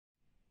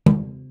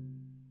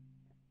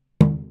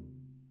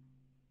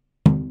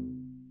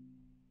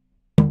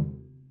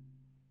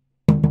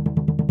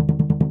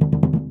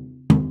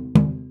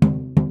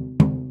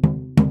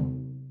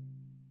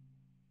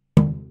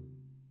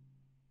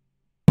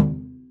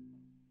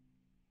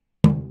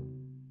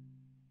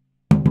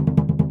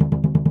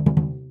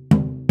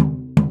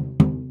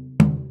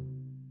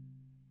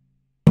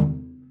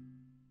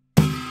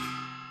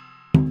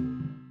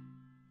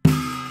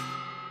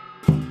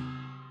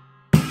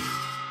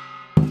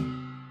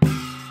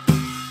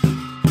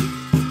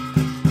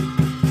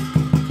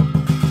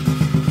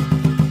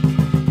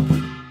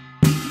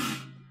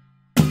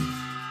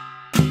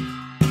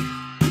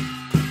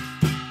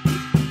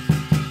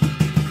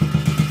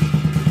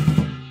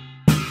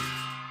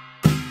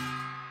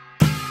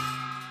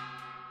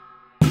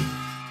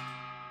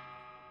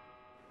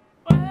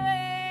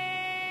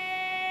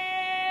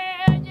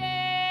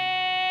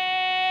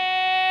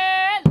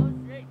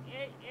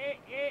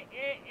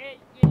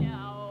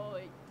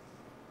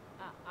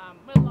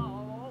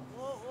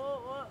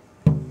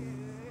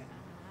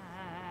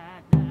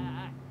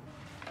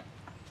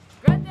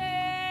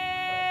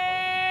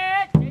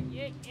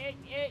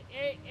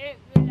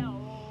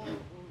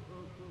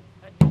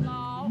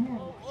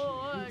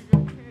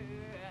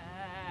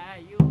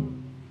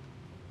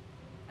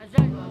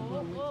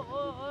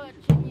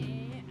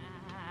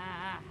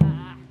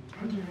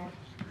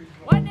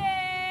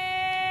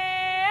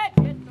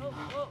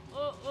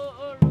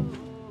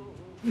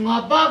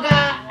我爸个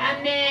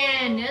俺们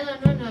那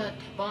个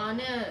帮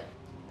的，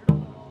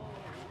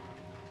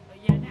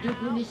就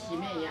跟你西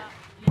面一样。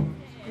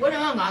我这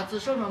俺儿子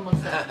手上没事，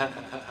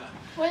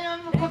我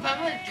想快把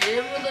我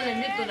这我都来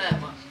没都来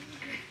嘛。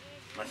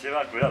那媳妇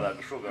主要咱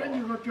手表啊。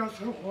你说别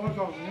吃火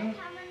烧人。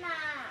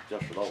别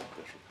知道我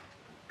别说。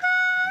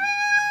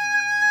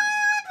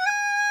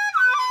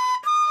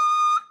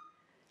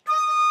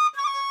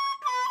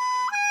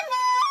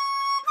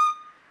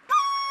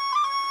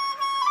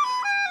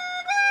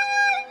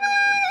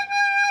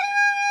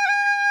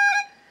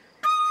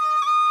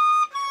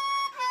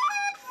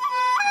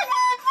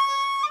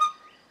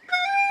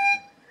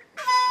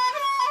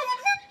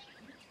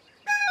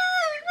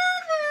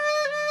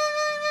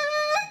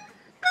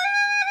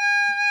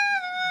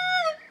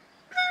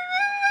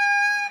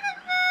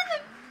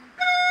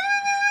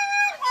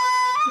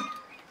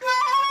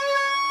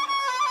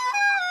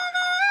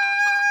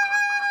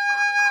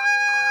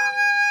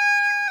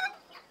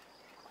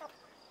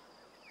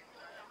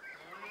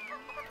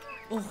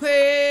我会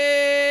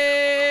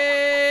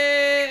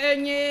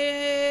你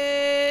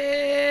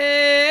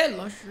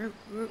老师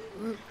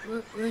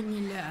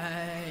你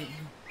来，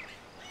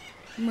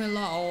没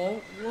老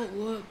我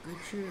个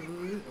吃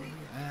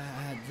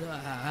子，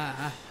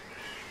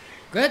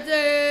个子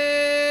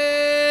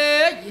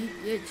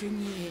也请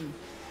你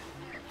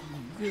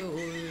有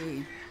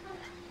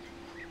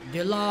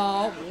的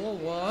老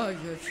我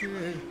就是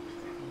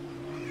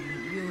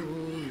有。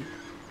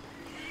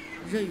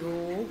只有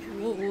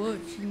我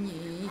请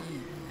你，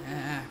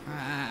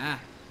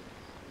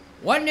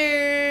我呢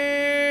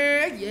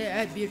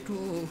也别愁，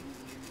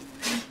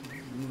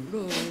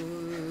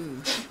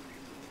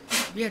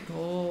别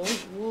愁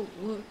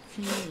我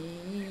请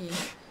你，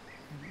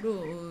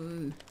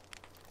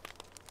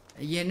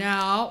也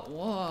拿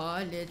我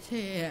来猜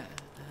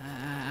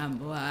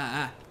不，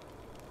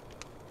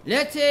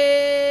来猜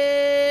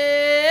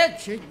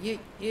吃你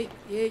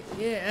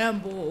也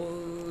不。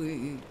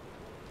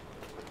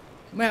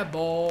买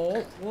包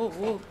我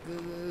个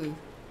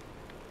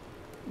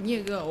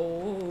你个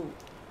哦，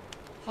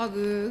哈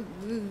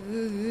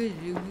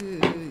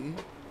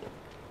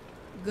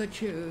个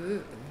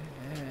吃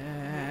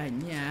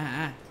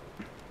年。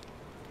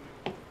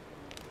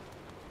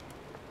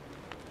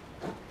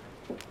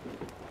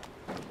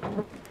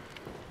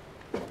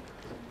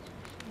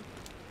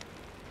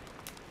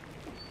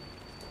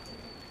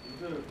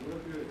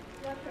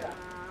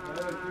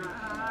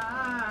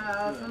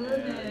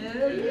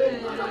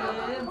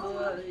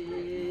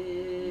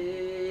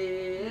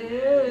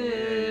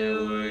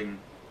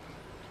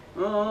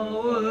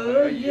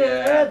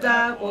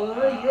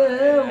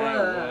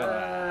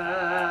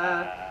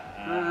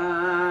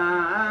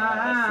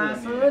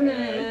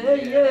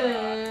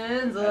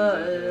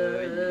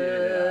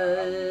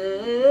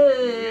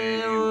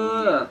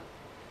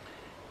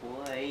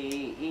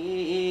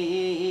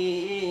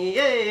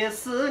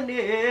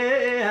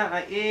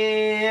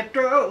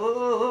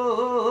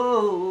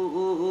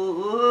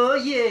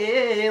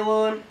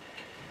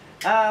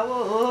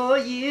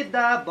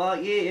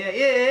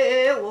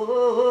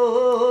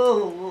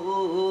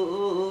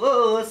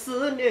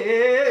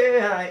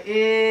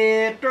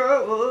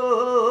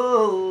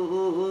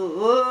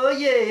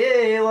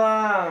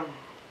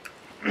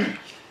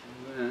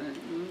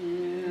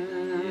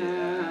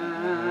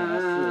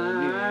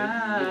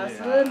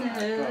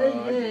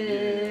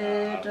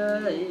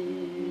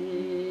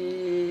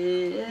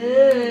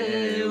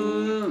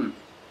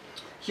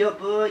小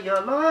不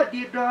要拉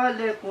的着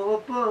来过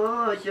不，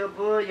小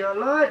不要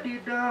拉的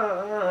着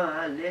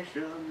来什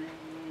么？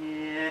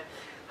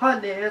还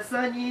来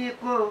三年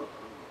过，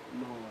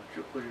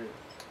是不是？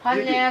还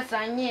来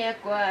三年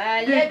过，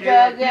来这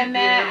个买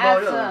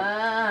生，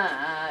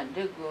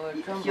这个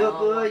什么？小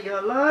不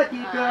要拉的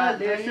着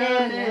来什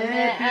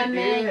么？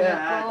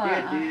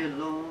对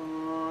喽，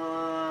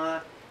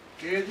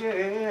这个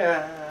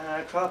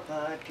穿ผ้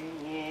าที่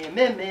แ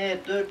ม่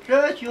ตัวเจ้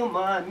าชูม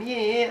ามี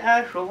อา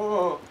ชง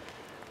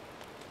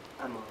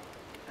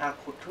啊，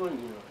苦处呢，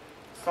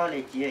上来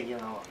接一样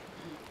哦。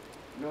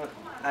那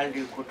俺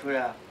这苦处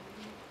呀，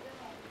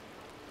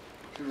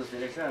就是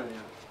在上面。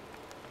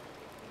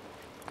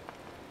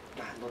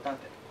啊，老大呗。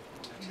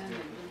那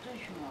这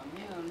什么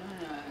没有那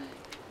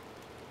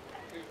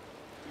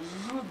日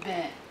本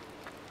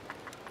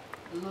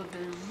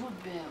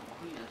可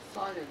以上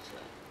来吃。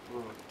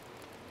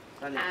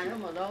俺这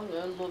么老个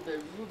日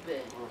本。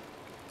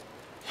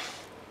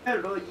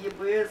老一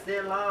辈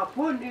子拉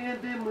婆女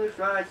被没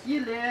耍起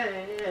来，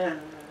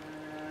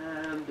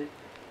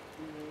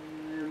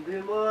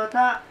被么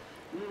他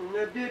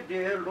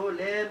的路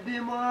来比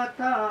么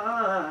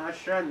他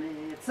什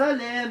么这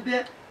来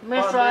比。没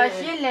说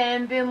西来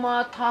比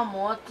么他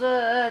么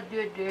子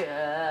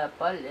的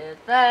不来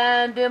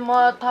咱比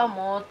么他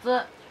么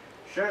子。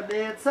什么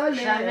这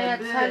来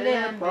比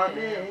不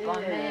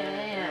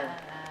没。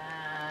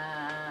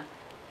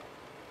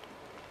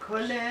可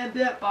来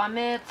比。不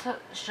没吃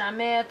什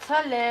么吃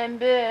来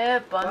比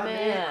不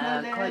没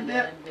可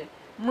来比。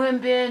门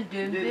边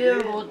对边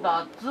路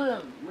大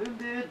子。门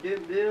边对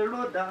边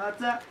路大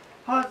子。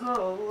哈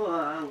走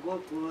我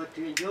过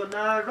去就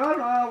那绕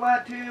绕我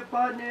去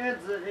把年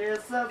子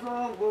四走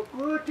我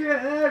过去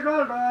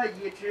绕绕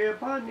一直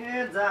把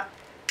年子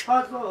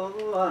哈走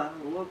我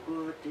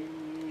过去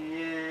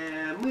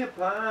没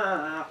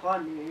怕好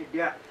你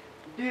的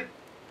对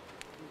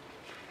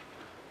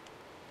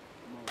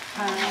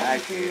哈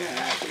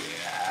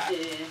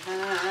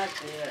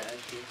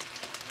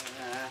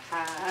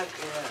哥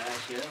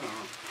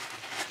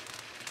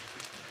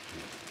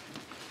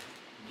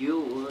有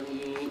你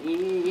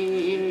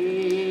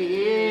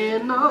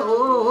闹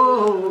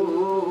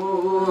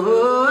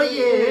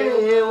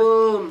也我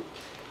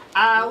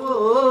啊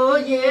我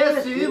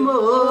也是么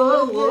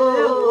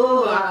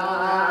我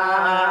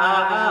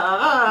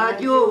啊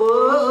就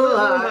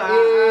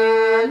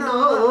也闹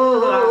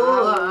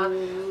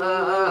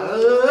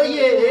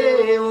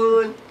也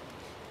我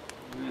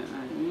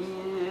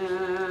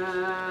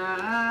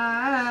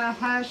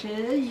还是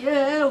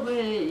也为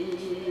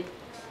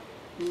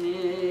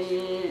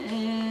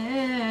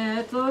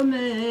做没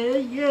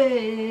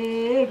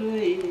耶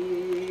瑞，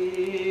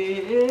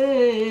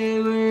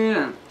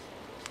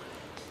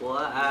我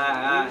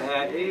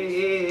爱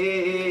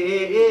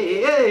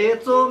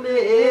做没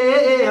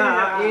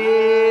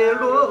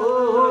路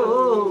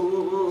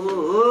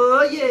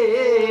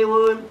耶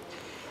问，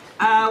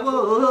啊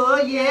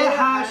我也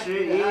还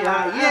是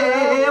呀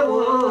耶我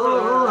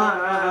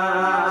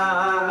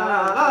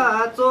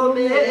做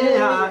没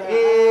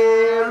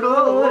路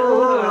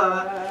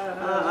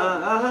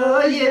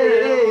耶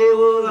我。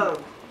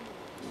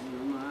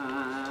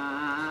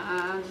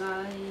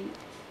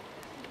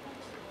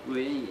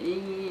为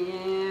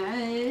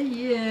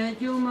也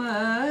就没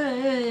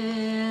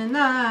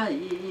那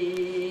一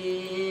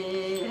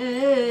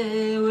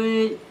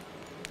位，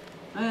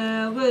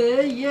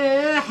为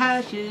也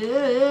还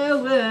是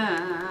问，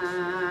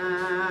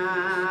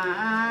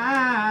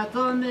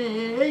做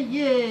没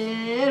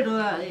也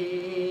来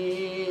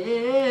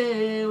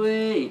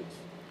为，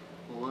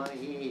我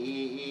也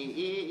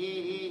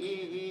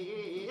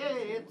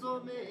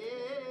做没。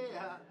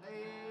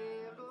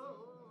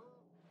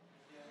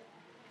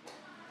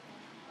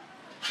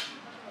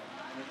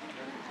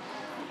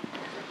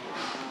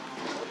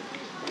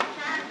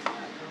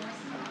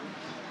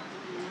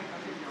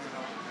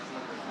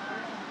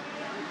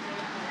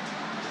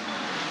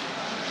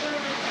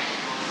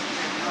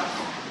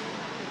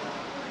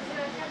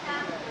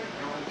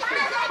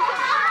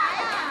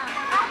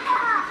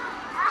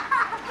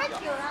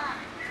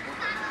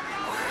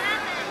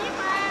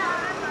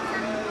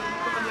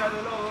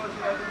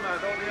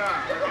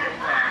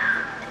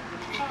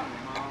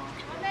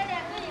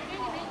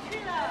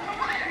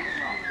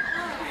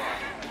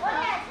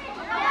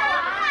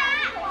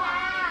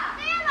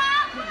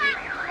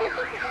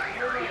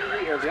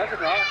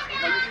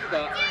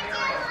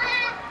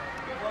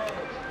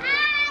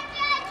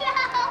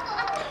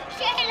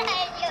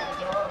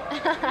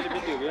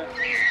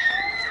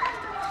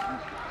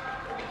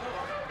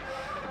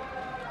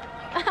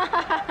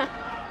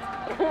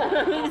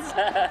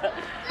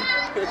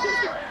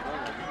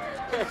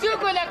就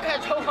过来开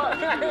车嘛。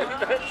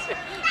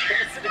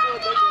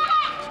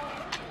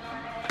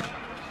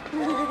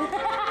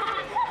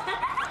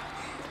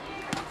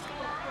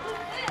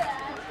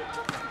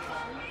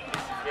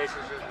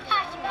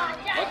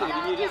我这个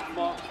你这什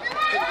么？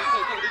这个你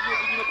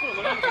不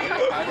能让这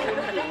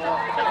两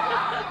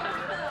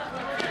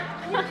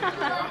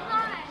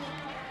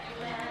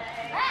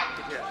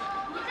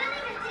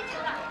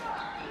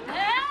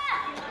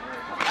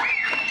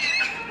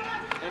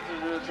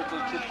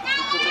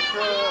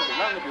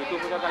个就都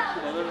不敢去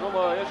那个什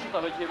么要洗澡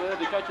的去的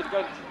你敢去的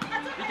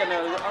你讲的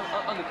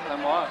按着看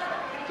嘛，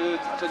这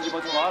查成你不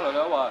成嘛了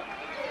了哇，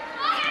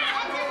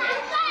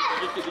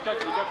你敢看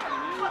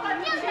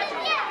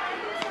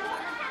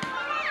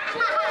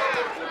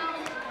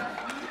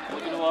我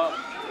觉得我。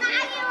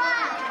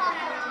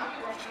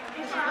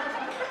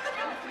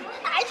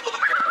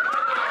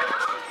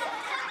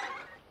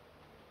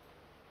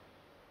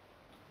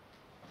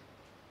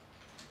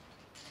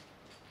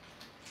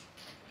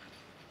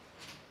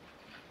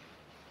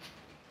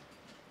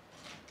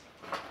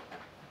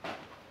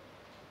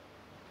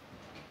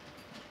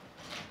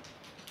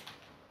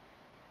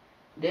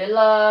对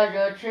了，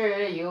热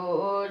吃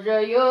有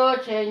热有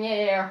吃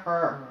你好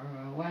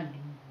玩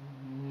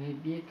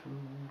的，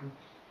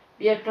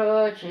别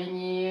着吃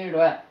你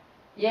软，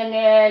也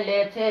来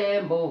来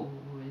菜不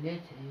来菜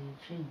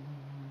吃你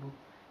不，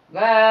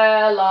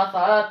俺拉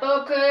萨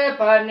都开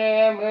把你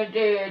们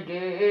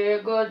的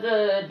个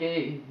子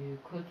的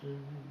裤子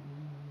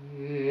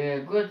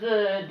谷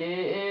子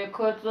的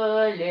裤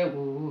子里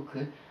无口。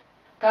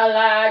卡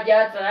拉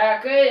家在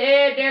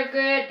黑的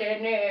黑的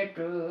那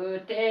住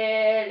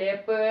的里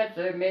不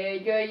子没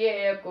有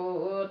一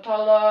个，他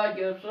那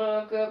就是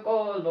个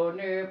高楼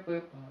女不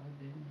怕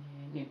的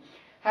呢，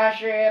还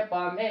是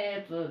把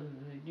妹子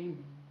的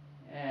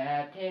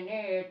天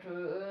天住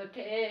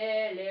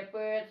的里不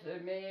子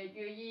没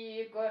有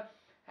一个，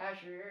还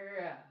是。